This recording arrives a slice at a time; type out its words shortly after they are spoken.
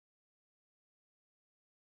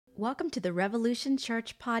Welcome to the Revolution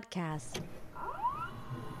Church podcast.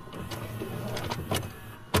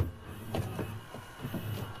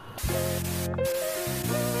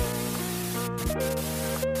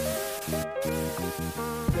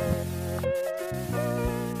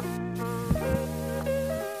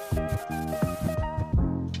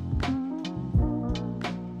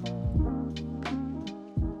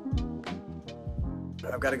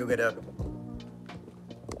 I've got to go get a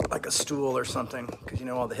stool or something, because you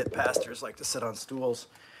know all the hip pastors like to sit on stools.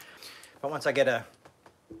 But once I get a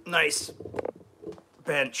nice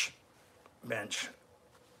bench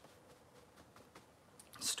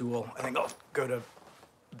stool, I think I'll go to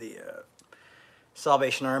the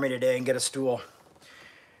Salvation Army today and get a stool.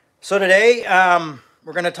 So today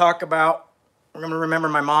we're going to remember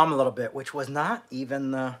my mom a little bit, which was not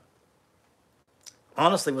even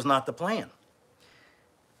honestly was not the plan.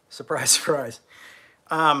 Surprise, surprise.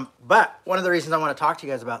 But one of the reasons I want to talk to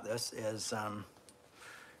you guys about this is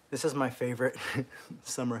my favorite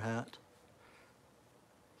summer hat.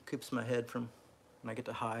 Keeps my head from, and I get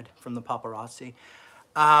to hide from the paparazzi.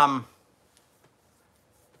 One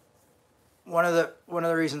of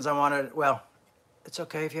the reasons I wanted, well, it's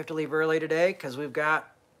okay if you have to leave early today, because we've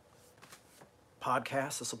got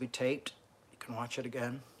podcasts. This will be taped. You can watch it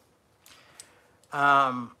again.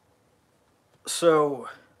 So,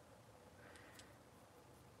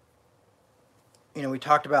 you know, we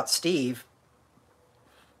talked about Steve,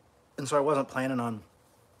 and so I wasn't planning on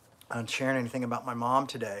sharing anything about my mom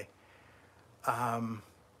today. And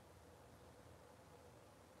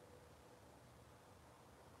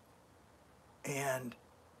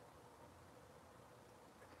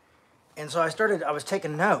so I was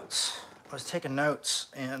taking notes.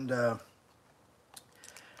 And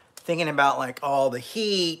thinking about like all the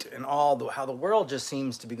heat and how the world just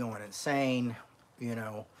seems to be going insane, you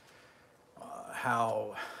know,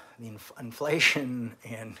 how the inflation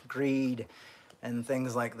and greed and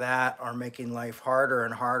things like that are making life harder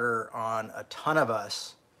and harder on a ton of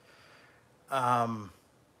us. And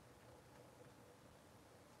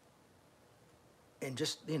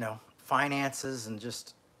just, you know, finances and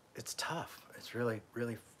just, it's tough. It's really,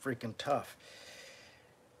 really freaking tough.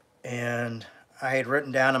 And I had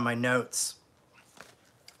written down in my notes,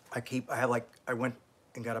 I went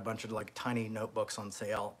and got a bunch of like tiny notebooks on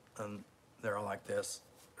sale, and they're all like this.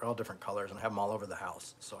 They're all different colors, and I have them all over the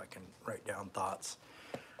house so I can write down thoughts.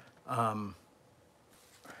 And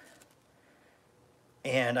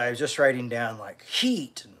I was just writing down like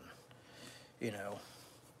heat and, you know,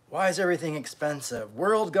 why is everything expensive?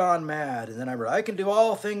 World gone mad. And then I wrote, I can do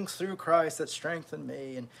all things through Christ that strengthen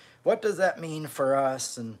me. And what does that mean for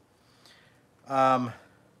us? And then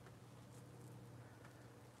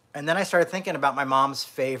I started thinking about my mom's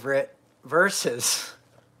favorite verses.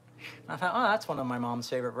 And I thought, oh, that's one of my mom's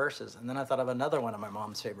favorite verses. And then I thought of another one of my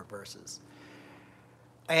mom's favorite verses.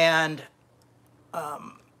 And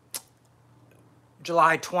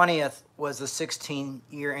July 20th was the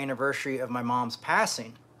 16-year anniversary of my mom's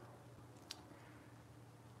passing.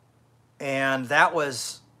 And that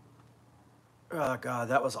was, oh God,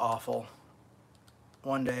 that was awful.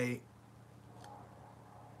 One day,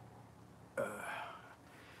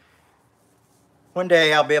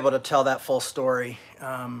 I'll be able to tell that full story.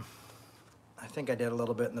 I think I did a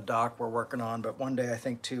little bit in the doc we're working on, but one day I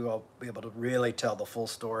think too I'll be able to really tell the full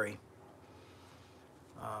story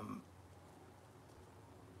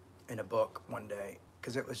in a book one day,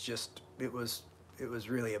 because it was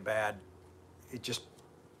really it just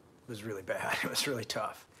was really bad. It was really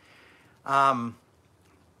tough. You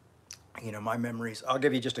know, my memories, I'll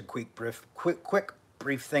give you just a quick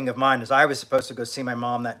brief thing of mine. Is I was supposed to go see my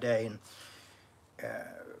mom that day, and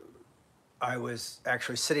I was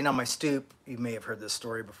actually sitting on my stoop. You may have heard this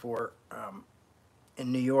story before,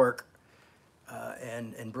 in New York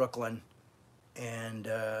and in Brooklyn, and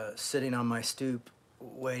sitting on my stoop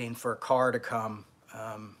waiting for a car to come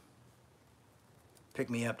pick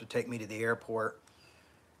me up to take me to the airport.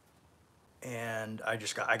 And I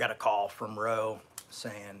got a call from Roe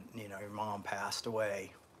saying, you know, your mom passed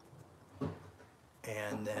away.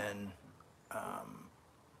 And then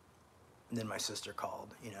my sister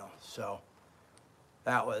called, you know. So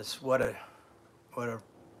that was what a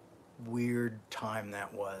weird time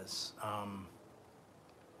that was.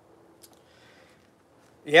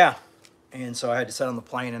 Yeah. And so I had to sit on the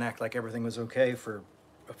plane and act like everything was okay for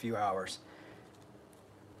a few hours.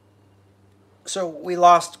 So we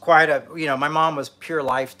lost you know, my mom was pure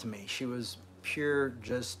life to me. She was pure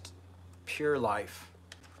life.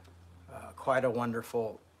 Quite a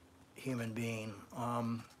wonderful human being.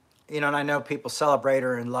 You know, and I know people celebrate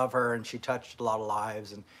her and love her, and she touched a lot of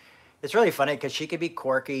lives. And it's really funny because she could be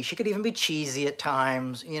quirky. She could even be cheesy at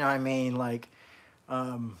times. You know what I mean? Like,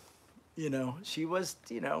 um, she was,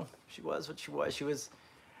 she was what she was. She was.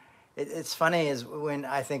 It's funny is when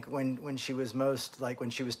I think when she was most like when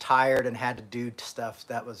she was tired and had to do stuff.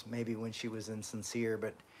 That was maybe when she was insincere,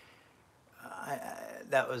 but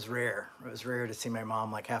that was rare. It was rare to see my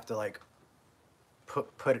mom like have to like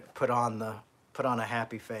put on a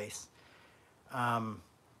happy face. Um,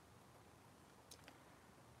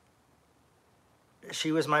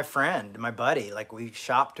 she was my friend, my buddy. Like we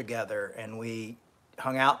shopped together and we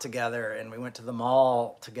hung out together and we went to the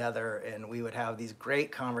mall together and we would have these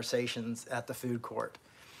great conversations at the food court.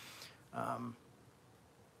 Um,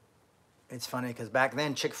 it's funny because back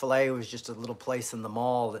then Chick-fil-A was just a little place in the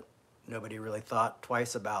mall that nobody really thought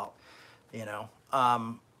twice about, you know.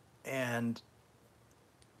 And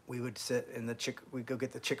we would sit in we'd go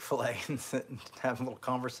get the Chick-fil-A and sit and have little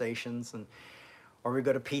conversations, or we'd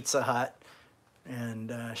go to Pizza Hut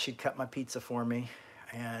and she'd cut my pizza for me,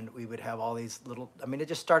 and we would have all these little. I mean, it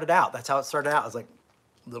just started out. That's how it started out. I was like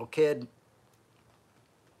a little kid,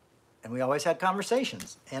 and we always had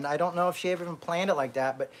conversations. And I don't know if she ever even planned it like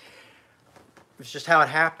that, but it was just how it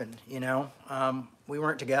happened. We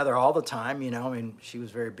weren't together all the time. I mean, she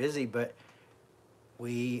was very busy, but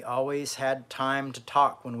we always had time to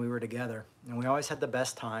talk when we were together, and we always had the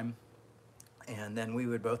best time. And then we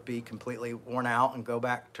would both be completely worn out and go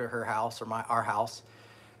back to her house or our house,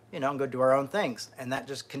 and go do our own things. And that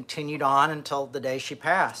just continued on until the day she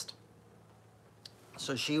passed.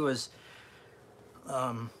 So she was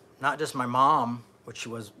not just my mom, which she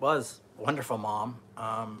was a wonderful mom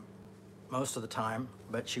most of the time,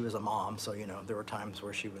 but she was a mom. So, there were times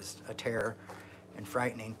where she was a terror and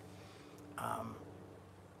frightening.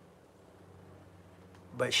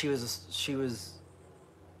 But she was,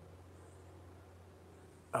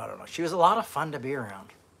 I don't know, she was a lot of fun to be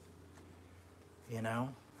around,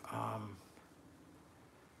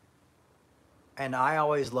 and I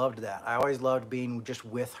always loved that. I always loved being just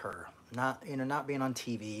with her, not being on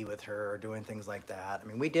TV with her or doing things like that. I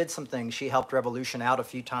mean, we did some things. She helped Revolution out a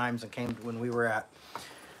few times and came when we were at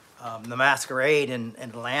the Masquerade in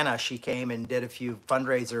Atlanta. She came and did a few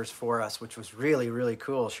fundraisers for us, which was really, really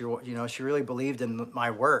cool. She really believed in my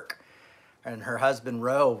work, and her husband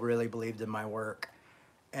Ro really believed in my work.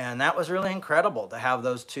 And that was really incredible to have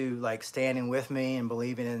those two like standing with me and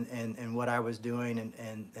believing in what I was doing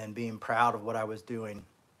and being proud of what I was doing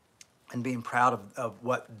and being proud of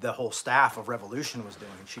what the whole staff of Revolution was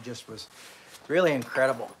doing. She just was really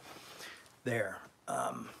incredible there.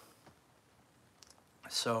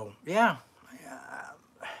 So yeah,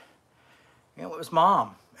 it was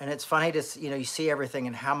mom. And it's funny to you see everything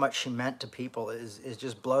and how much she meant to people is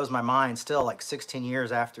just blows my mind still, like 16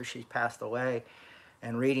 years after she passed away.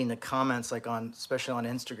 And reading the comments, like especially on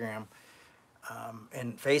Instagram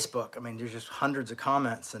and Facebook. I mean, there's just hundreds of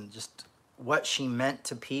comments, and just what she meant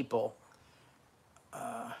to people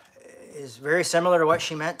is very similar to what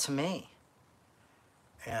she meant to me.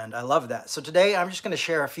 And I love that. So today I'm just going to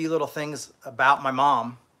share a few little things about my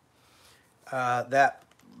mom that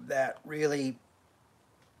really,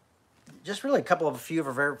 just really a few of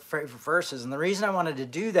her very favorite verses. And the reason I wanted to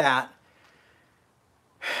do that,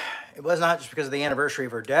 it was not just because of the anniversary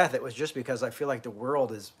of her death. It was just because I feel like the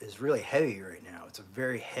world is really heavy right now. It's a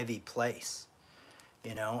very heavy place.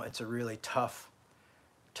 It's a really tough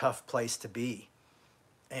place to be.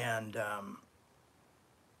 And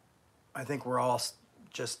I think we're all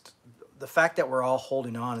just, the fact that we're all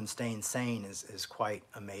holding on and staying sane is quite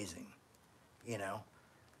amazing.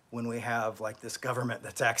 When we have like this government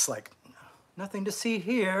that acts like nothing to see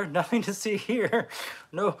here, nothing to see here,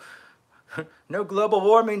 no global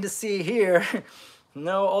warming to see here,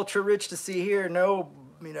 no ultra rich to see here, no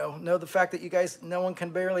the fact that you guys, no one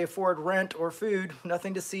can barely afford rent or food,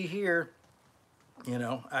 nothing to see here,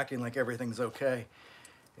 acting like everything's okay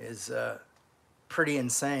is pretty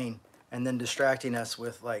insane. And then distracting us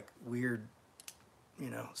with like weird,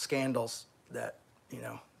 scandals that,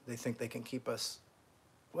 they think they can keep us,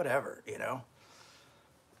 whatever,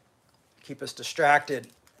 keep us distracted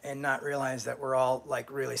and not realize that we're all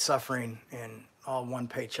like really suffering and all one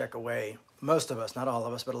paycheck away. Most of us, not all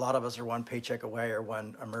of us, but a lot of us are one paycheck away or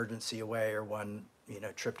one emergency away or one,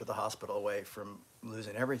 trip to the hospital away from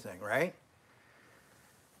losing everything, right?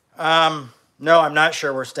 No, I'm not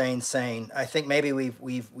sure we're staying sane. I think maybe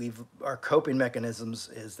our coping mechanisms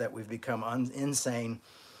is that we've become insane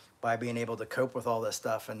by being able to cope with all this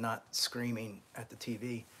stuff and not screaming at the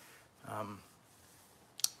TV.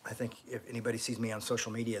 I think if anybody sees me on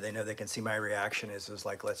social media, they know they can see my reaction is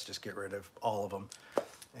like, let's just get rid of all of them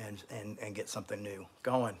and get something new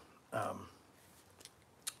going.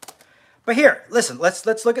 But here, listen, let's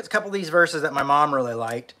look at a couple of these verses that my mom really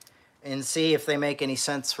liked and see if they make any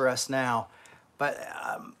sense for us now. But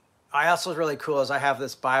I also was really cool is I have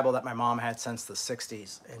this Bible that my mom had since the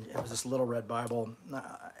 60s, and it was this little red Bible,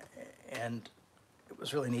 and it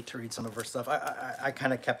was really neat to read some of her stuff. I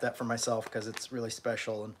kind of kept that for myself because it's really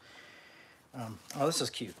special. And oh, this is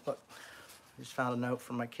cute. Look, I just found a note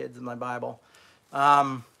from my kids in my Bible.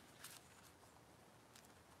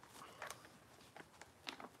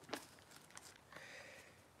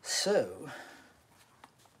 So,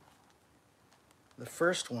 the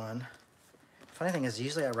first one, funny thing is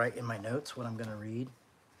usually I write in my notes what I'm going to read.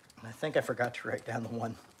 And I think I forgot to write down the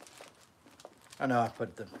one. Oh no, I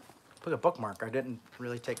put a bookmark. I didn't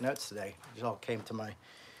really take notes today. It just all came to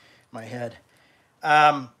my head.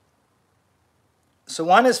 So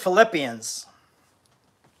one is Philippians.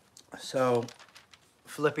 So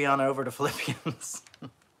Philippian over to Philippians.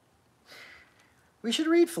 We should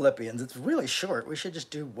read Philippians. It's really short. We should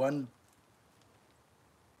just do one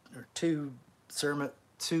or two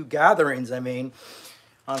gatherings, on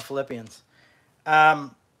Philippians.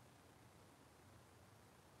 One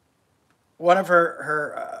of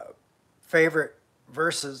her favorite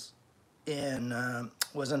verses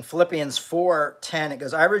was in Philippians 4:10. It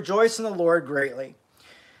goes, "I rejoice in the Lord greatly,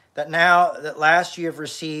 that now that last you have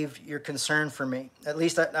received your concern for me, at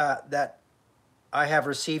least that I have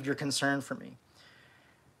received your concern for me.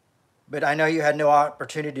 But I know you had no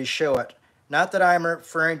opportunity to show it. Not that I am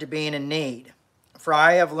referring to being in need, for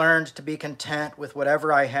I have learned to be content with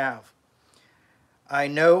whatever I have. I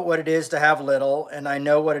know what it is to have little, and I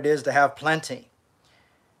know what it is to have plenty.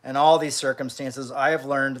 In all these circumstances, I have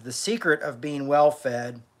learned the secret of being well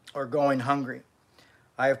fed or going hungry.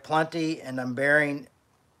 I have plenty, and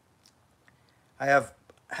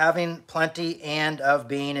having plenty and of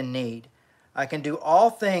being in need. I can do all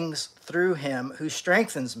things through him who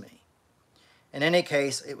strengthens me. In any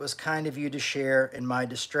case, it was kind of you to share in my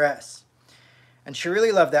distress." And she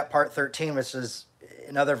really loved that part 13, which is,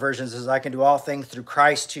 in other versions, is I can do all things through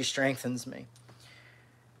Christ who strengthens me.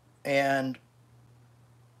 And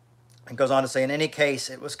it goes on to say, in any case,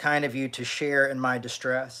 it was kind of you to share in my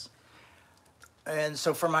distress. And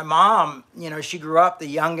so for my mom, she grew up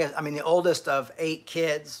the oldest of 8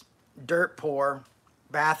 kids, dirt poor,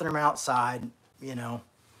 bathroom outside,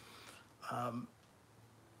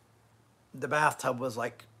 the bathtub was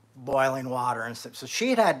like boiling water and stuff. So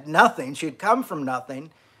she had nothing. She'd come from nothing,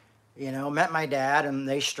 met my dad, and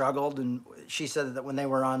they struggled. And she said that when they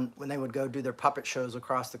would go do their puppet shows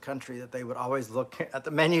across the country, that they would always look at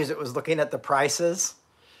the menus. It was looking at the prices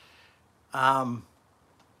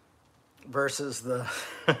versus the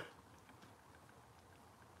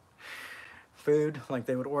food. Like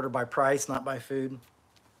they would order by price, not by food.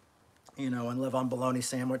 And live on bologna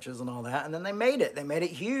sandwiches and all that. And then they made it. They made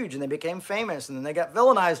it huge, and they became famous, and then they got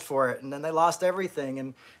villainized for it, and then they lost everything,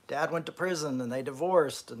 and Dad went to prison, and they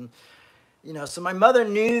divorced. And, so my mother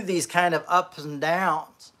knew these kind of ups and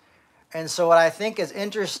downs. And so what I think is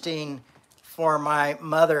interesting for my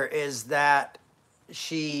mother is that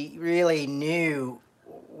she really knew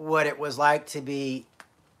what it was like to be,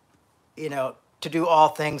 to do all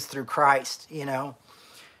things through Christ,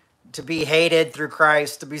 to be hated through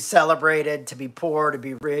Christ, to be celebrated, to be poor, to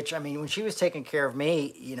be rich. When she was taking care of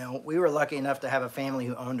me, we were lucky enough to have a family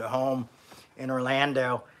who owned a home in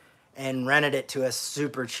Orlando and rented it to us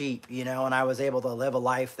super cheap, and I was able to live a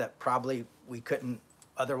life that probably we couldn't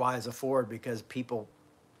otherwise afford because people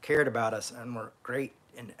cared about us and were great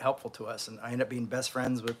and helpful to us. And I ended up being best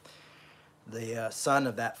friends with the son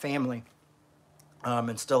of that family,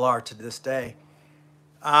 and still are to this day.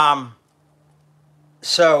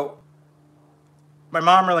 So my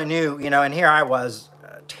mom really knew, and here I was,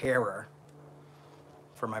 terror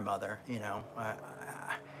for my mother.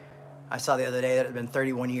 I saw the other day that it had been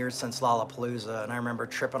 31 years since Lollapalooza, and I remember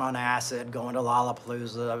tripping on acid, going to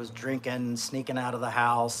Lollapalooza. I was drinking, sneaking out of the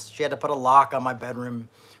house. She had to put a lock on my bedroom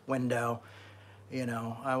window.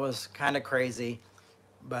 I was kind of crazy,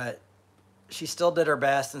 but she still did her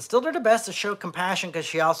best, and still did her best to show compassion because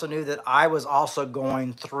she also knew that I was also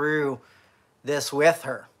going through this with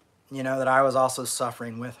her, that I was also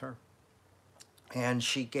suffering with her. And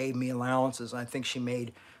she gave me allowances. I think she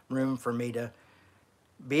made room for me to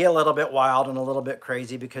be a little bit wild and a little bit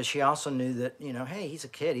crazy because she also knew that, hey, he's a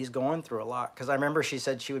kid. He's going through a lot. Because I remember she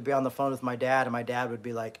said she would be on the phone with my dad, and my dad would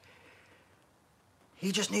be like,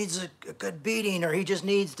 he just needs a good beating, or he just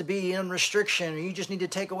needs to be in restriction, or you just need to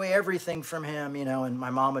take away everything from him, and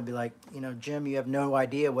my mom would be like, Jim, you have no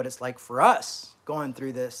idea what it's like for us going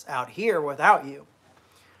through this out here without you.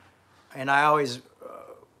 And I always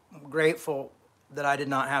grateful that I did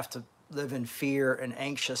not have to live in fear and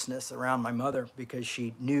anxiousness around my mother because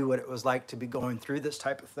she knew what it was like to be going through this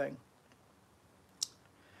type of thing.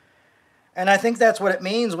 And I think that's what it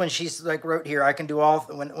means when she's like wrote here, I can do all,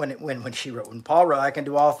 when Paul wrote, I can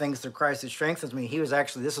do all things through Christ who strengthens me. He was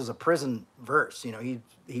actually, this was a prison verse, you know,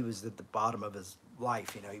 he was at the bottom of his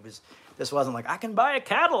life, you know, this wasn't like, I can buy a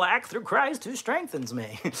Cadillac through Christ who strengthens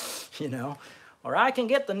me, you know, or I can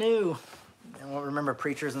get the new, I don't remember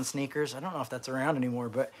Preachers and Sneakers. I don't know if that's around anymore,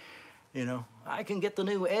 but, you know, I can get the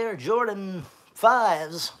new Air Jordan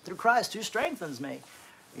 5s through Christ who strengthens me,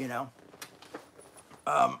 you know.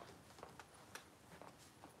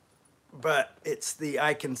 But it's the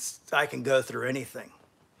I can go through anything.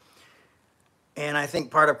 And I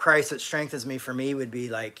think part of Christ that strengthens me for me would be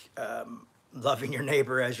like loving your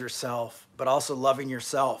neighbor as yourself, but also loving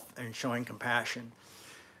yourself and showing compassion.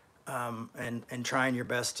 And trying your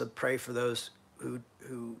best to pray for those who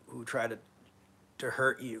try to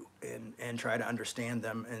hurt you and try to understand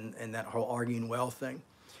them and that whole arguing well thing.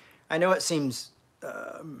 I know it seems,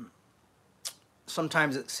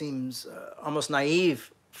 sometimes it seems almost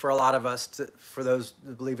naive for a lot of us, for those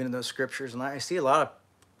who believe in those scriptures. And I see a lot of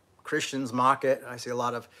Christians mock it. I see a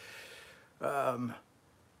lot of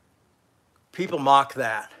people mock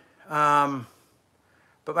that. But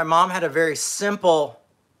my mom had a very simple,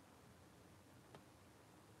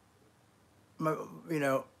 my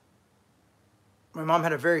mom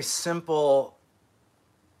had a very simple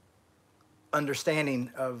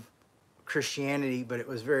understanding of Christianity, but it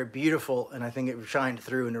was very beautiful, and I think it shined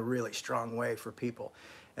through in a really strong way for people.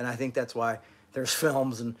 And I think that's why there's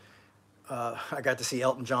films, and I got to see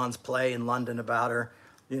Elton John's play in London about her.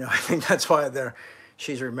 You know, I think that's why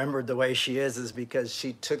she's remembered the way she is because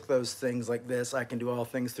she took those things like this, I can do all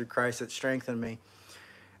things through Christ that strengthen me.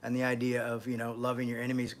 And the idea of, you know, loving your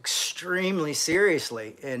enemies extremely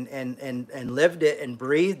seriously and lived it and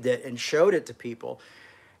breathed it and showed it to people.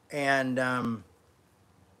 And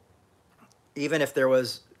even if there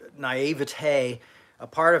was naivete, a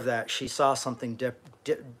part of that, she saw something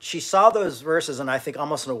she saw those verses, and I think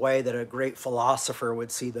almost in a way that a great philosopher would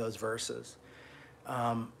see those verses.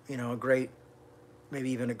 You know, maybe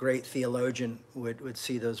even a great theologian would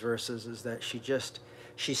see those verses, is that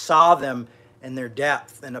she saw them in their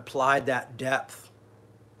depth and applied that depth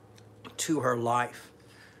to her life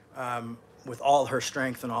with all her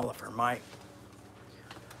strength and all of her might.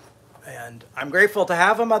 And I'm grateful to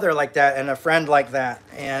have a mother like that and a friend like that.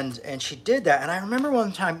 And she did that. And I remember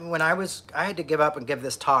one time when I had to give up and give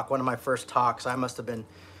this talk, one of my first talks. I think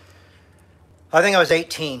I was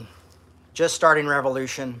 18, just starting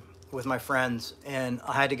Revolution with my friends. And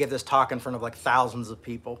I had to give this talk in front of like thousands of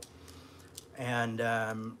people. And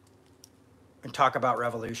talk about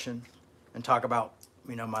Revolution and talk about,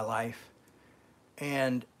 you know, my life.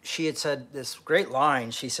 And she had said this great line.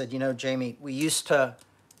 She said, you know, Jamie, we used to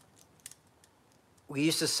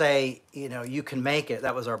say, you know, you can make it.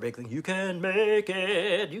 That was our big thing. You can make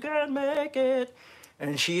it. You can make it.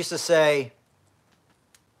 And she used to say,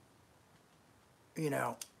 you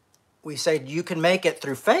know, we said you can make it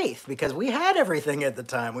through faith, because we had everything at the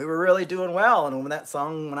time. We were really doing well. And when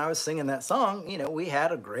I was singing that song, you know, we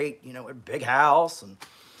had a great, you know, a big house and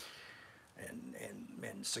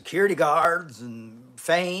security guards and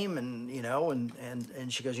fame, and, you know, and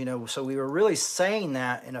she goes, you know, so we were really saying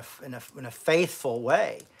that in a faithful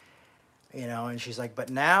way, you know. And she's like, but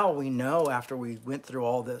now we know, after we went through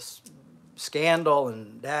all this scandal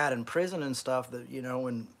and dad in prison and stuff, that, you know,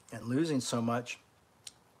 and losing so much,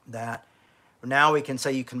 that now we can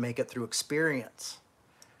say you can make it through experience,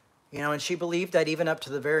 you know. And she believed that even up to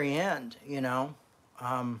the very end, you know,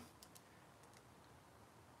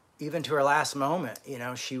 even to her last moment, you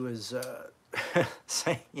know, she was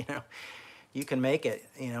saying, you know, you can make it,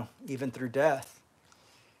 you know, even through death.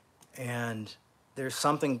 And there's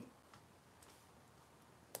something,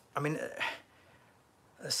 I mean,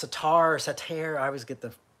 Satir, I always get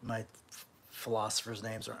my philosophers'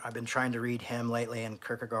 names. I've been trying to read him lately, and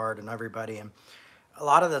Kierkegaard and everybody. And a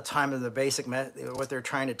lot of the time, the basic what they're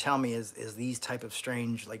trying to tell me is these type of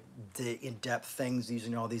strange, like in-depth things,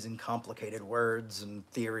 using all these complicated words and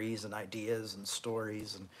theories and ideas and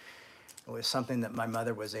stories. And it was something that my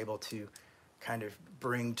mother was able to kind of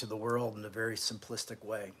bring to the world in a very simplistic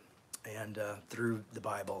way, and through the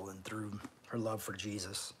Bible and through her love for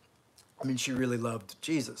Jesus. I mean, she really loved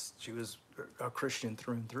Jesus. She was a Christian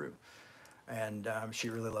through and through. And she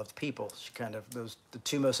really loved people. She kind of, the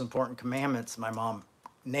two most important commandments, my mom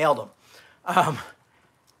nailed them.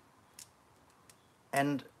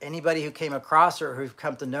 And anybody who came across her, who've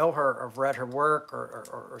come to know her, or read her work,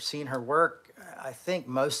 or seen her work, I think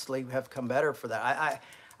mostly have come better for that.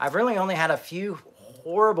 I've really only had a few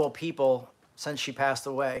horrible people since she passed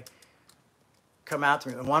away come out to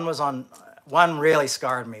me. And one really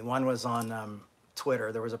scarred me. One was on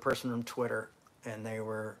Twitter. There was a person from Twitter, and they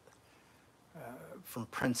were from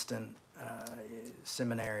Princeton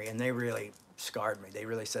Seminary, and they really scarred me. They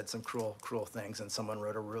really said some cruel things, and someone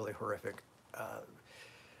wrote a really horrific,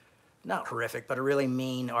 not horrific, but a really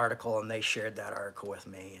mean article, and they shared that article with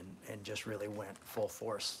me and just really went full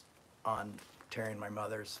force on tearing my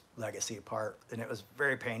mother's legacy apart. And it was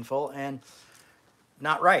very painful and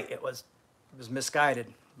not right. It was misguided,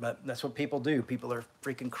 but that's what people do. People are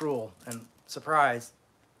freaking cruel, and surprise,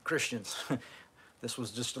 Christians. This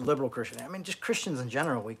was just a liberal Christian. I mean, just Christians in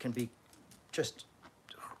general, we can be just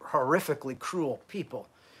horrifically cruel people.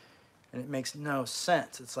 And it makes no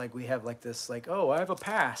sense. It's like we have like this, like, oh, I have a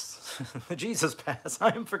pass, the Jesus pass. I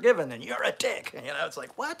am forgiven, and you're a dick. You know, it's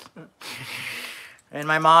like, what? And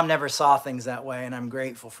my mom never saw things that way, and I'm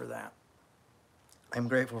grateful for that. I'm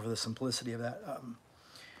grateful for the simplicity of that.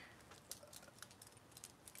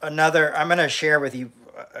 I'm going to share with you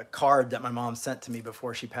a card that my mom sent to me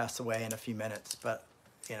before she passed away in a few minutes. But,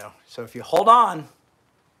 you know, so if you hold on,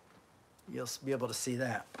 you'll be able to see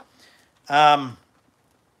that.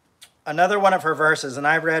 Another one of her verses, and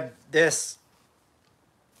I read this,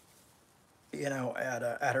 you know,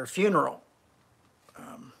 at her funeral.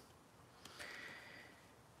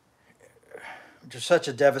 Just such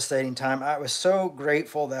a devastating time. I was so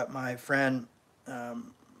grateful that my friend,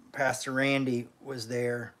 Pastor Randy, was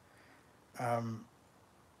there,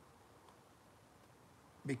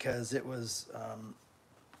 because it was,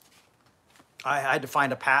 I had to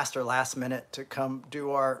find a pastor last minute to come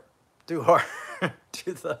do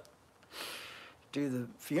the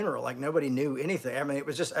funeral. Like, nobody knew anything. I mean, it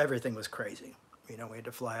was just, everything was crazy. You know, we had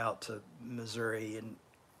to fly out to Missouri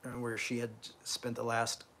and where she had spent the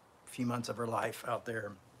last few months of her life out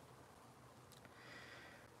there.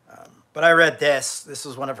 But I read this. This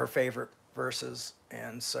was one of her favorite verses,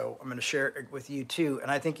 and so I'm going to share it with you too.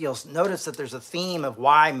 And I think you'll notice that there's a theme of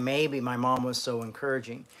why maybe my mom was so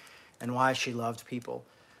encouraging and why she loved people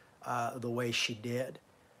the way she did.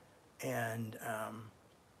 And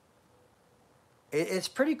it's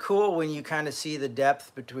pretty cool when you kind of see the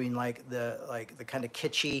depth between like the kind of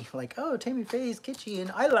kitschy, like, oh, Tammy Faye's kitschy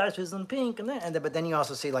and eyelashes and pink and that, but then you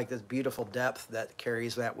also see like this beautiful depth that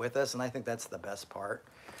carries that with us, and I think that's the best part.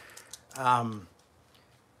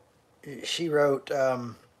 She wrote,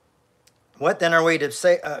 what then are we to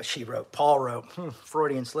say? Paul wrote,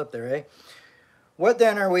 Freudian slip there, eh? What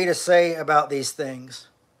then are we to say about these things?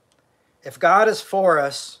 If God is for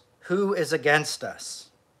us, who is against us?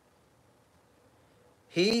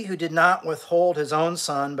 He who did not withhold his own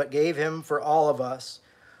son, but gave him for all of us,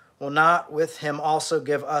 will not with him also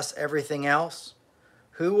give us everything else?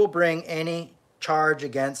 Who will bring any charge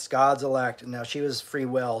against God's elect? Now, she was free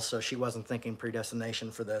will, so she wasn't thinking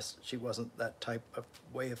predestination for this. She wasn't that type of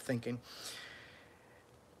way of thinking.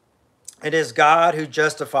 It is God who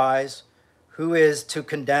justifies. Who is to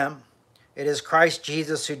condemn? It is Christ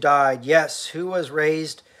Jesus who died, yes, who was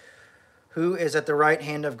raised, who is at the right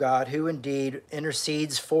hand of God, who indeed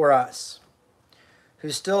intercedes for us, who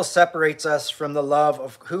still separates us from the love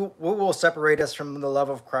of, who will separate us from the love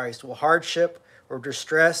of Christ? Will hardship or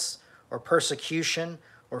distress or persecution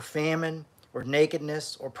or famine or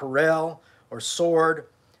nakedness or peril or sword?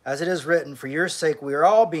 As it is written, for your sake we are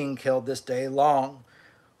all being killed this day long.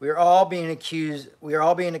 We are all being accused, we are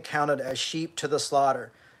all being accounted as sheep to the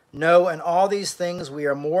slaughter. No, in all these things we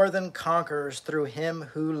are more than conquerors through him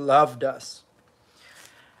who loved us.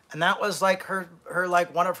 And that was like her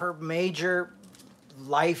like one of her major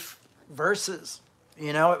life verses.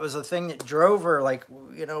 You know, it was a thing that drove her, like,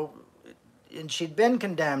 you know, and she'd been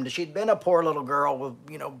condemned. She'd been a poor little girl with,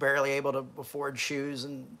 you know, barely able to afford shoes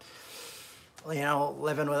and, you know,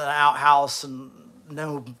 living with an outhouse and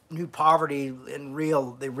no new poverty in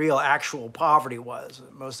the real actual poverty was.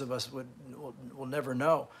 Most of us will never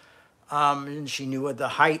know. And she knew at the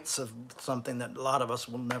heights of something that a lot of us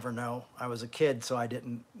will never know. I was a kid, so I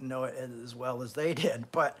didn't know it as well as they did.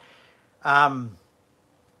 But, and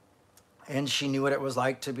she knew what it was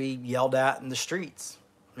like to be yelled at in the streets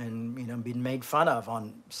and, you know, being made fun of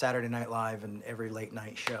on Saturday Night Live and every late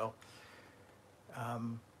night show.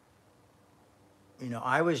 You know,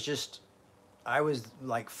 I was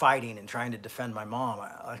like fighting and trying to defend my mom.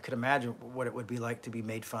 I could imagine what it would be like to be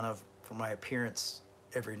made fun of for my appearance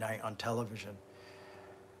every night on television.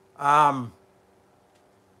 You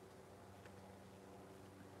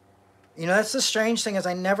know, that's the strange thing, is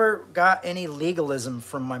I never got any legalism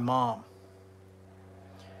from my mom.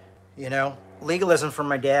 You know, legalism from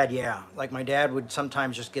my dad, yeah. Like, my dad would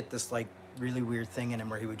sometimes just get this, like, really weird thing in him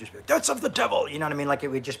where he would just be like, "That's of the devil," you know what I mean? Like it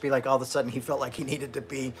would just be like all of a sudden he felt like he needed to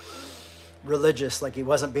be religious, like he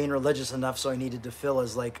wasn't being religious enough, so he needed to fill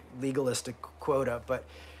his like legalistic quota. But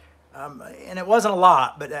and it wasn't a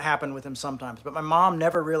lot, but it happened with him sometimes. But my mom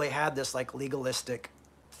never really had this like legalistic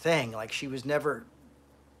thing. Like she was never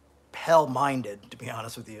hell-minded, to be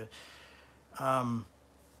honest with you. And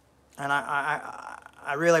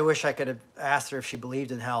I really wish I could have asked her if she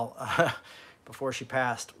believed in hell before she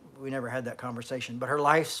passed. We never had that conversation. But her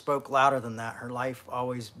life spoke louder than that. Her life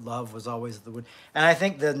always, love was always the wood. And I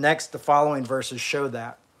think the following verses show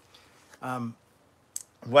that.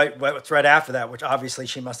 What's right after that, which obviously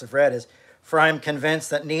she must have read, is, "For I am convinced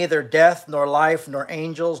that neither death, nor life, nor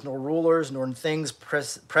angels, nor rulers, nor things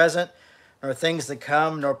present, nor things to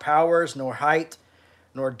come, nor powers, nor height,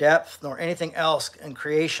 nor depth, nor anything else in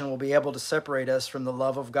creation will be able to separate us from the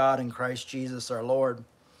love of God in Christ Jesus our Lord."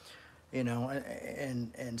 You know,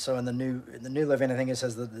 and so in the New Living, I think it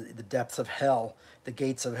says the depths of hell, the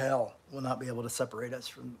gates of hell will not be able to separate us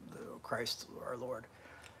from Christ our Lord.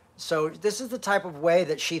 So this is the type of way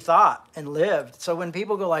that she thought and lived. So when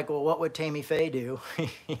people go like, "Well, what would Tammy Faye do?"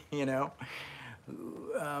 You know,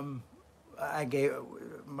 I gave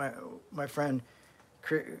my friend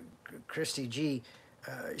Christy G.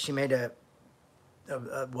 She made a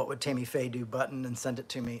 "What would Tammy Faye do" button and sent it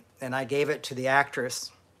to me, and I gave it to the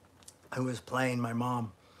actress who was playing my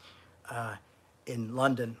mom in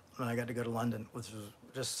London when I got to go to London, which was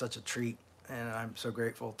just such a treat. And I'm so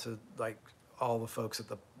grateful to like all the folks at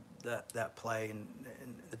that play and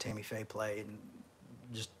the Tammy Faye play, and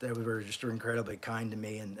just they were just incredibly kind to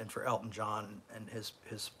me, and for Elton John and his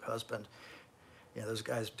husband, you know, those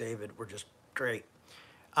guys, David, were just great.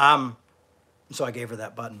 So I gave her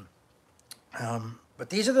that button. But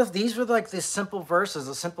these were like these simple verses,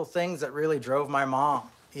 the simple things that really drove my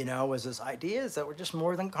mom. You know, was this idea is that we're just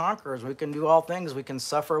more than conquerors. We can do all things. We can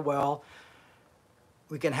suffer well.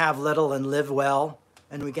 We can have little and live well,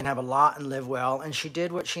 and we can have a lot and live well. And she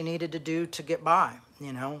did what she needed to do to get by.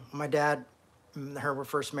 You know, my dad, her were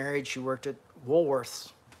first married. She worked at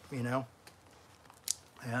Woolworths. You know,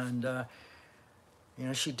 and you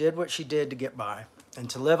know, she did what she did to get by and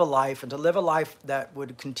to live a life that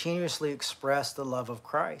would continuously express the love of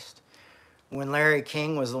Christ. When Larry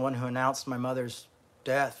King was the one who announced my mother's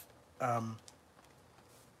death,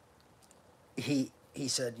 he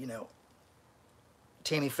said, you know,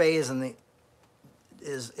 Tammy Faye is in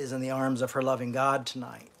the arms of her loving God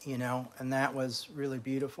tonight, you know, and that was really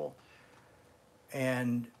beautiful.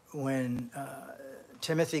 And when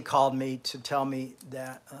Timothy called me to tell me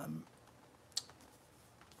that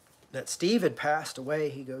that Steve had passed away,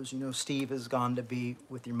 he goes, "You know, Steve has gone to be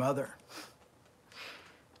with your mother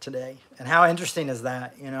today." And how interesting is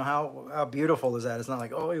that? You know, how beautiful is that? It's not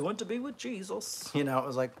like, "Oh, he went to be with Jesus." You know, it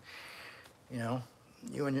was like, you know,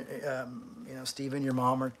 you and you know, Steve and your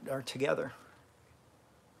mom are together.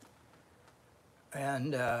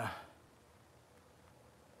 And it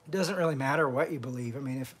doesn't really matter what you believe. I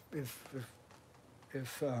mean, if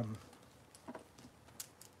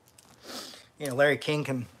you know, Larry King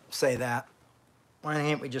can say that, why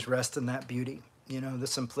can't we just rest in that beauty? You know, the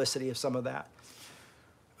simplicity of some of that.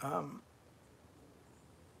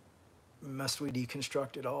 Must we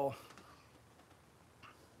deconstruct it all?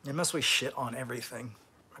 And must we shit on everything?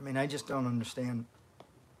 I mean, I just don't understand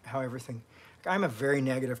how everything... I'm a very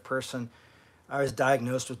negative person. I was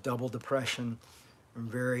diagnosed with double depression. I'm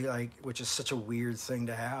very, like, which is such a weird thing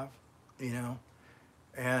to have, you know?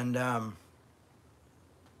 And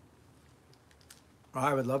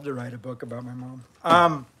I would love to write a book about my mom.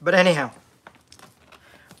 But anyhow,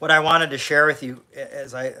 what I wanted to share with you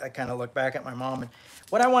as I kind of look back at my mom, and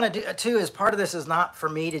what I want to do too is part of this is not for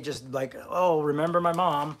me to just like, oh, remember my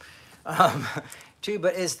mom, too,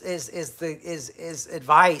 but is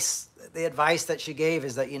advice. The advice that she gave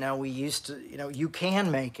is that, you know, you can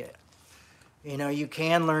make it. You know, you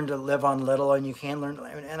can learn to live on little, and you can learn,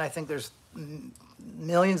 and I think there's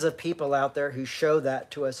millions of people out there who show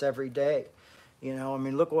that to us every day. You know, I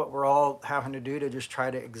mean, look what we're all having to do to just try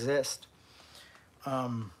to exist.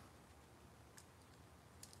 You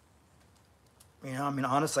know, I mean,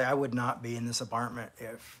 honestly, I would not be in this apartment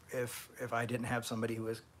if I didn't have somebody who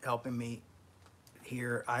was helping me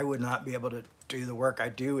here. I would not be able to do the work I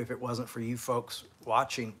do if it wasn't for you folks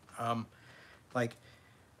watching.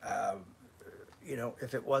 You know,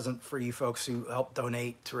 if it wasn't for you folks who help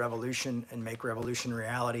donate to Revolution and make Revolution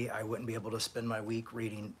reality, I wouldn't be able to spend my week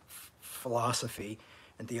reading philosophy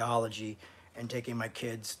and theology and taking my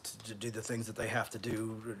kids to do the things that they have to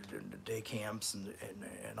do, day camps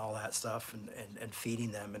and all that stuff, and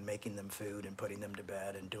feeding them and making them food and putting them to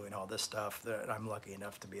bed and doing all this stuff that I'm lucky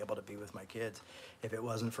enough to be able to be with my kids. If it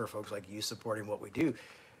wasn't for folks like you supporting what we do,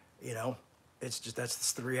 you know, it's just, that's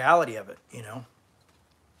just the reality of it, you know.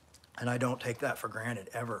 And I don't take that for granted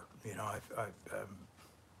ever, you know.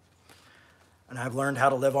 And I've learned how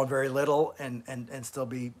to live on very little and still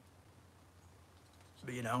be,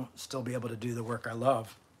 you know, still be able to do the work I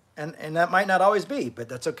love. And that might not always be, but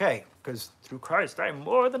that's okay, because through Christ I'm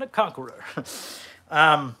more than a conqueror.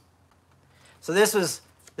 So this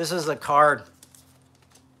is a card,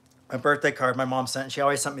 a birthday card my mom sent. She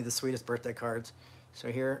always sent me the sweetest birthday cards. So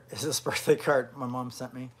here is this birthday card my mom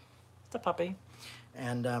sent me. It's a puppy.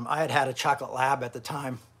 And I had a chocolate lab at the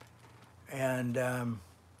time. And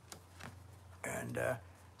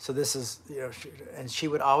so this is, you know, and she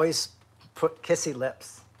would always put kissy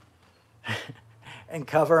lips and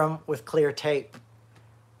cover them with clear tape.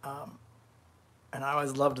 And I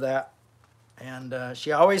always loved that. And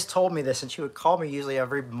she always told me this, and she would call me usually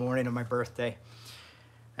every morning of my birthday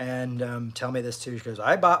and tell me this too. She goes,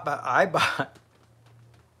 I brought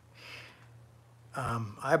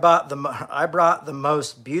the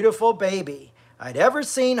most beautiful baby I'd ever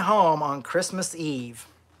seen home on Christmas Eve.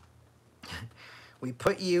 We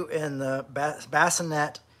put you in the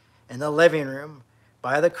bassinet in the living room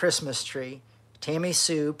by the Christmas tree. Tammy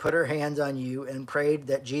Sue put her hands on you and prayed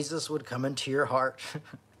that Jesus would come into your heart.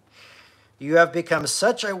 You have become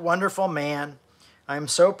such a wonderful man. I am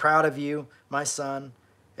so proud of you, my son.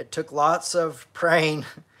 It took lots of praying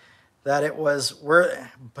that it was worth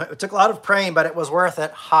it. It took a lot of praying, but it was worth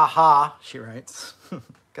it. Ha ha, she writes,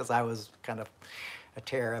 because I was kind of a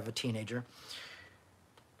terror of a teenager.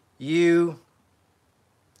 You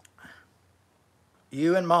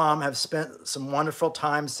and Mom have spent some wonderful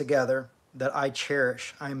times together that I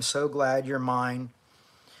cherish. I am so glad you're mine.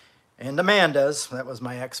 And Amanda's, that was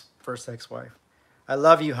my first ex-wife. I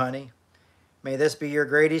love you, honey. May this be your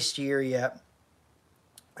greatest year yet.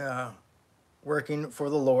 Working for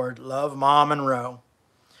the Lord. Love, Mom and Ro.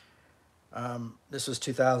 This was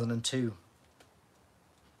 2002.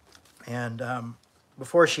 And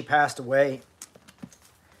before she passed away,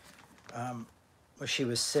 when she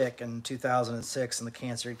was sick in 2006 and the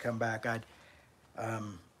cancer had come back, you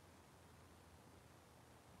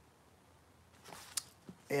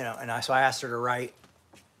know, and so I asked her to write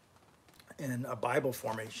in a Bible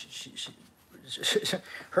for me.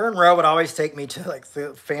 Her and Ro would always take me to like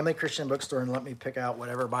the family Christian bookstore and let me pick out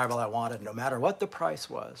whatever Bible I wanted, no matter what the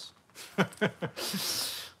price was.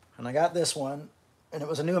 And I got this one, and it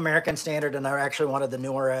was a New American Standard, and I actually wanted the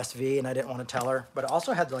newer SV, and I didn't want to tell her, but it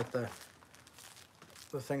also had like the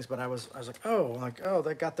things. But I was like, oh,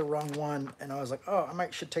 they got the wrong one, and I was like, oh,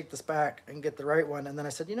 should take this back and get the right one. And then I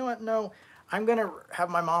said, you know what? No, I'm gonna have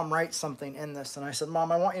my mom write something in this. And I said,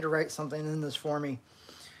 Mom, I want you to write something in this for me.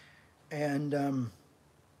 And I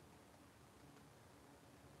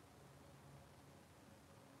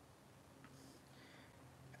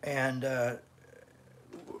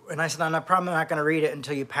said, I'm probably not going to read it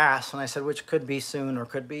until you pass. And I said, which could be soon or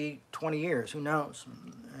could be 20 years. Who knows?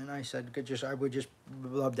 And I said, I would just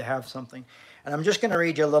love to have something. And I'm just going to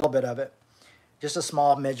read you a little bit of it. Just a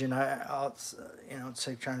small midget. I'll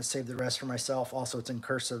trying to save the rest for myself. Also, it's in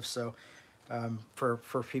cursive. So for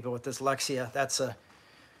people with dyslexia, that's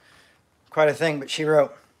quite a thing. But she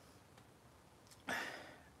wrote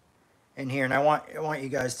in here, and I want you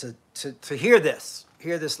guys to hear this.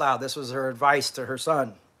 Hear this loud. This was her advice to her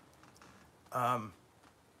son.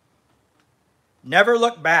 Never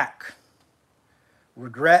look back.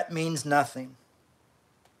 Regret means nothing.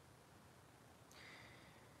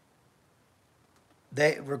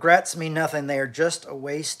 Regrets mean nothing. They are just a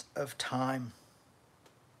waste of time,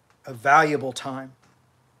 of valuable time.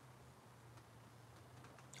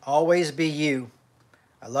 Always be you.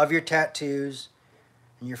 I love your tattoos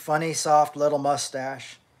and your funny, soft little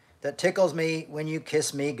mustache that tickles me when you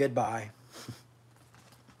kiss me goodbye.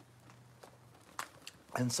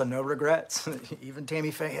 And so no regrets. Even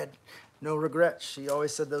Tammy Faye had no regrets. She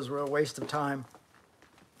always said those were a waste of time.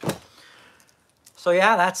 So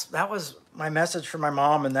yeah, that was my message for my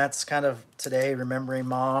mom, and that's kind of today, remembering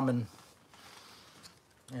Mom.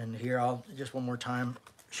 And here I'll just one more time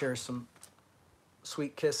share some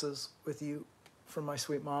sweet kisses with you from my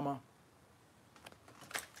sweet mama.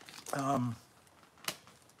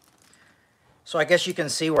 So I guess you can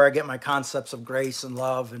see where I get my concepts of grace and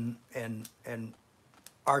love and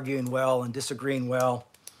arguing well and disagreeing well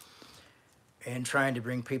and trying to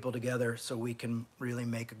bring people together so we can really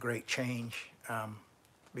make a great change,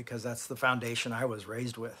 because that's the foundation I was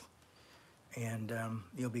raised with. And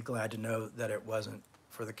you'll be glad to know that it wasn't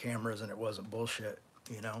for the cameras and it wasn't bullshit,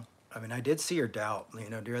 you know? I mean, I did see her doubt, you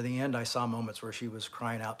know, near the end I saw moments where she was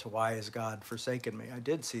crying out to, why has God forsaken me? I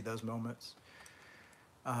did see those moments.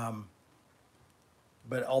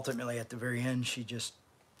 But ultimately at the very end, she just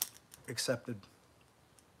accepted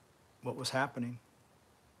what was happening,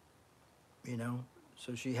 you know?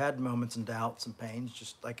 So she had moments and doubts and pains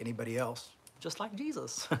just like anybody else, just like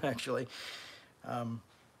Jesus, actually.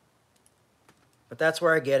 But that's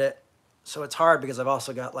where I get it. So it's hard because I've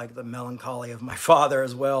also got like the melancholy of my father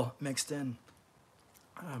as well mixed in.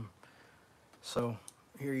 So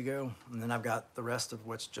here you go. And then I've got the rest of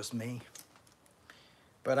what's just me.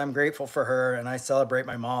 But I'm grateful for her, and I celebrate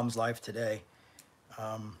my mom's life today.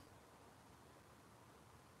 I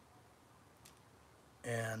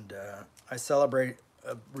celebrate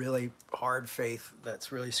a really hard faith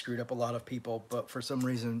that's really screwed up a lot of people, but for some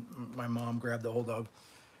reason, my mom grabbed a hold of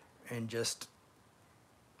and just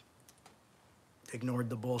ignored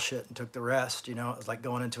the bullshit and took the rest. You know, it was like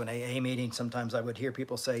going into an AA meeting. Sometimes I would hear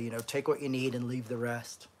people say, you know, take what you need and leave the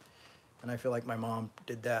rest. And I feel like my mom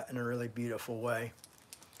did that in a really beautiful way.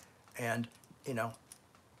 And, you know,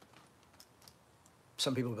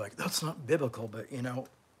 some people will be like, that's not biblical, but, you know,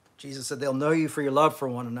 Jesus said they'll know you for your love for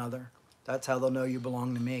one another. That's how they'll know you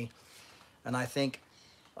belong to me. And I think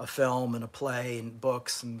a film and a play and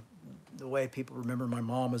books and the way people remember my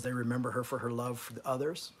mom is they remember her for her love for the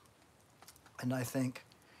others. And I think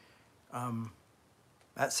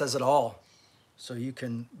that says it all. So you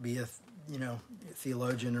can be a, you know, a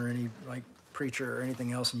theologian or any like preacher or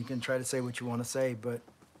anything else, and you can try to say what you want to say, but,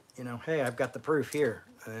 you know, hey, I've got the proof here,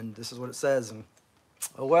 and this is what it says, and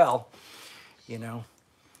oh well, you know,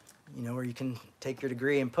 or you can take your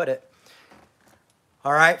degree and put it.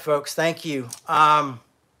 All right, folks, thank you. Did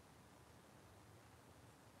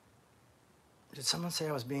someone say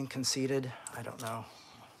I was being conceited? I don't know.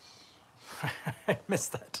 I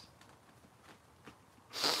missed that.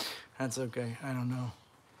 That's okay. I don't know.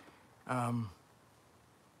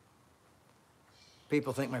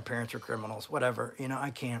 People think my parents are criminals. Whatever. You know, I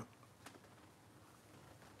can't.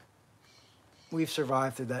 We've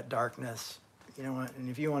survived through that darkness. You know what? And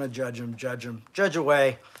if you want to judge them, judge them. Judge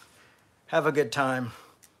away. Have a good time.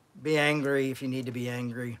 Be angry if you need to be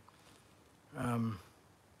angry.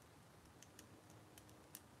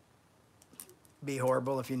 Be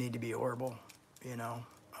horrible if you need to be horrible, you know.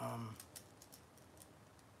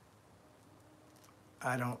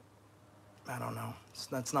 I don't know.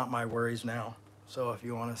 That's not my worries now. So if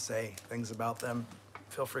you want to say things about them,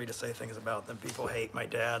 feel free to say things about them. People hate my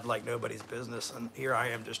dad like nobody's business, and here I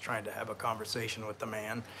am just trying to have a conversation with the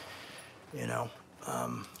man, you know,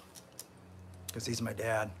 because he's my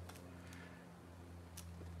dad.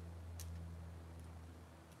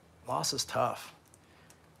 Loss is tough.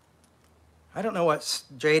 I don't know what's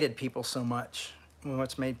jaded people so much, and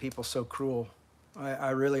what's made people so cruel. I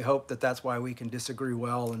really hope that that's why we can disagree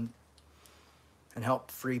well and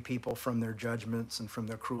help free people from their judgments and from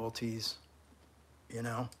their cruelties, you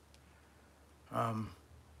know.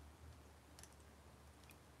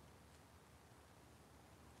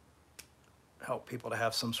 Help people to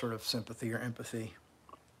have some sort of sympathy or empathy.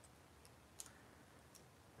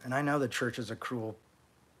 And I know the church is a cruel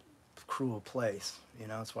place. You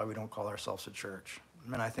know, that's why we don't call ourselves a church.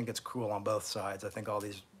 I mean, I think it's cruel on both sides. I think all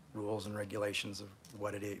these rules and regulations of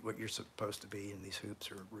what it is, what you're supposed to be, and these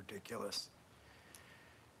hoops are ridiculous.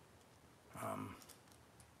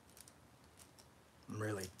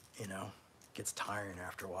 Really, you know, gets tiring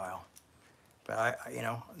after a while. But I, you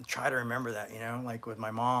know, try to remember that, you know, like with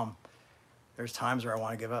my mom, there's times where I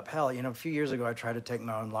want to give up. Hell, you know, a few years ago, I tried to take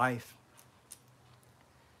my own life.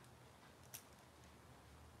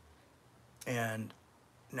 And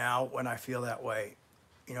now when I feel that way,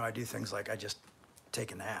 you know, I do things like I just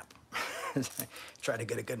take a nap, try to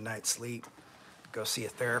get a good night's sleep, go see a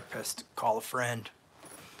therapist, call a friend.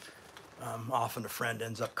 Often a friend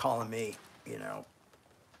ends up calling me, you know.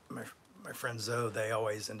 My friend Zoe, they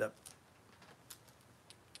always end up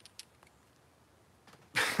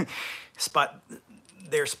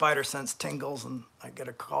their spider sense tingles, and I get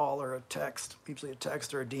a call or a text, usually a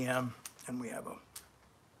text or a DM, and we have a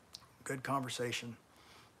good conversation.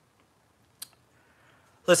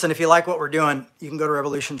 Listen, if you like what we're doing, you can go to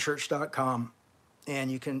revolutionchurch.com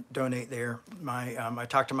and you can donate there. I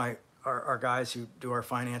talked to our guys who do our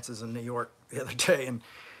finances in New York the other day, and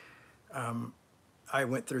I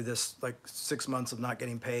went through this like 6 months of not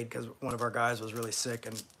getting paid because one of our guys was really sick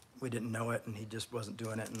and we didn't know it, and he just wasn't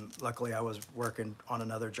doing it. And luckily I was working on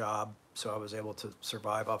another job, so I was able to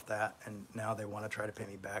survive off that. And now they want to try to pay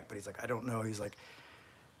me back, but he's like, I don't know. He's like,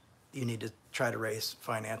 you need to try to raise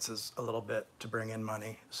finances a little bit to bring in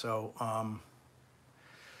money. So,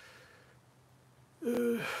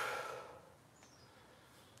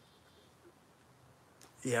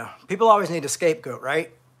 yeah, people always need a scapegoat,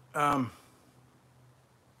 right?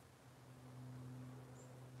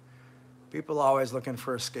 People always looking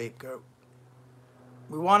for a scapegoat.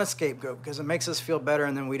 We want a scapegoat because it makes us feel better,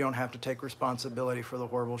 and then we don't have to take responsibility for the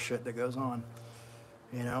horrible shit that goes on,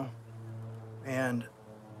 you know? And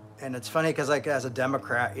it's funny because, like, as a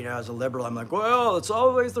Democrat, you know, as a liberal, I'm like, well, it's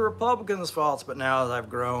always the Republicans' faults. But now as I've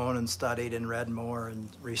grown and studied and read more and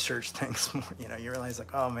researched things more, you know, you realize,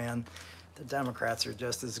 like, oh, man, the Democrats are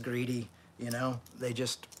just as greedy, you know? They're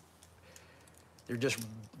just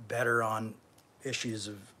better on issues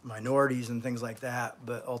of minorities and things like that,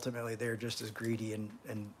 but ultimately they're just as greedy and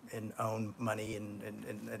own money and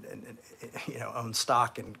you know, own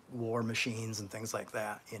stock and war machines and things like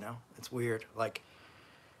that, you know? It's weird. Like,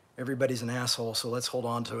 everybody's an asshole, so let's hold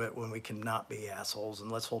on to it when we can not be assholes,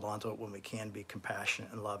 and let's hold on to it when we can be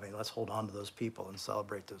compassionate and loving. Let's hold on to those people and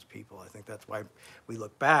celebrate those people. I think that's why we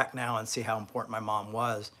look back now and see how important my mom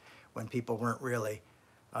was when people weren't really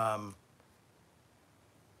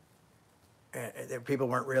people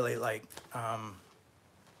weren't really like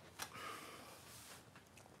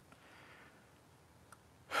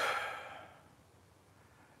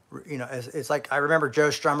you know, it's like I remember Joe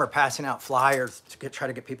Strummer passing out flyers to try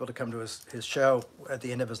to get people to come to his show at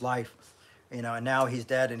the end of his life, you know, and now he's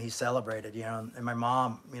dead and he's celebrated, you know, and my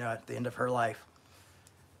mom, you know, at the end of her life,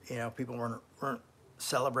 you know, people weren't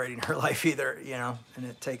celebrating her life either, you know, and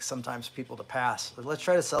it takes sometimes people to pass. But let's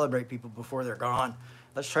try to celebrate people before they're gone.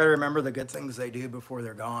 Let's try to remember the good things they do before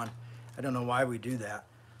they're gone. I don't know why we do that.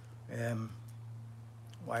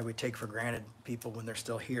 Why we take for granted people when they're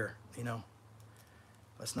still here, you know.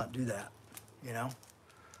 Let's not do that, you know.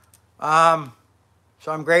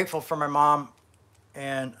 So I'm grateful for my mom,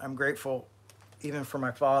 and I'm grateful even for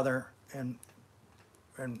my father and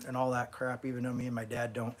all that crap, even though me and my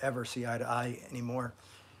dad don't ever see eye to eye anymore.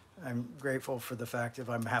 I'm grateful for the fact that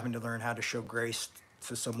I'm having to learn how to show grace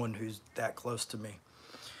to someone who's that close to me.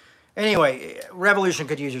 Anyway, Revolution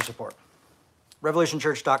could use your support.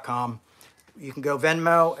 RevolutionChurch.com. You can go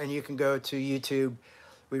Venmo and you can go to YouTube.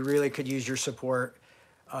 We really could use your support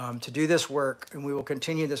to do this work, and we will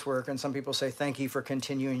continue this work. And some people say, thank you for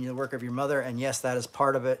continuing the work of your mother. And yes, that is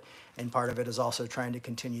part of it. And part of it is also trying to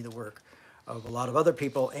continue the work of a lot of other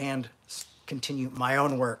people and continue my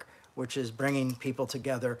own work, which is bringing people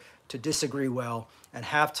together to disagree well and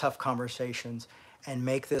have tough conversations and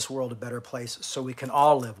make this world a better place so we can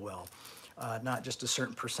all live well. Not just a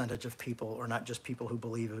certain percentage of people, or not just people who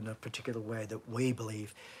believe in a particular way that we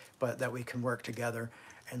believe, but that we can work together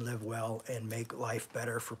and live well and make life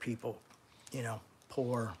better for people, you know,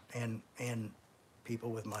 poor and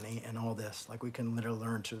people with money and all this. Like, we can literally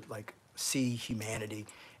learn to, like, see humanity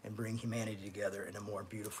and bring humanity together in a more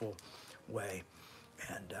beautiful way,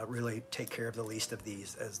 and really take care of the least of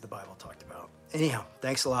these, as the Bible talked about. Anyhow,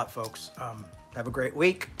 thanks a lot, folks. Have a great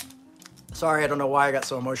week. Sorry, I don't know why I got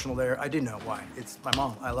so emotional there. I do know why. It's my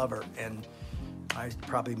mom. I love her, and I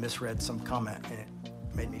probably misread some comment, and it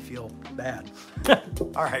made me feel bad.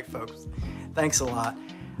 All right, folks. Thanks a lot.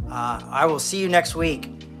 I will see you next week,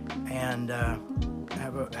 and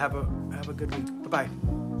have a good week. Bye-bye.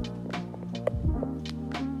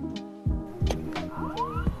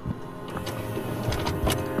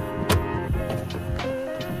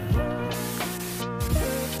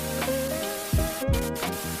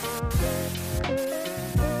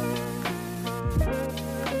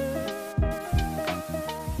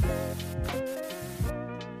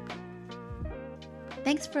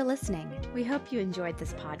 Thanks for listening. We hope you enjoyed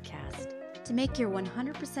this podcast. To make your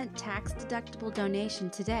 100% tax-deductible donation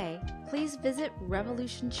today, please visit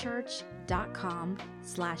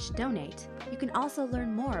revolutionchurch.com/donate. You can also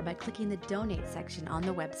learn more by clicking the donate section on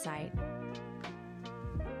the website.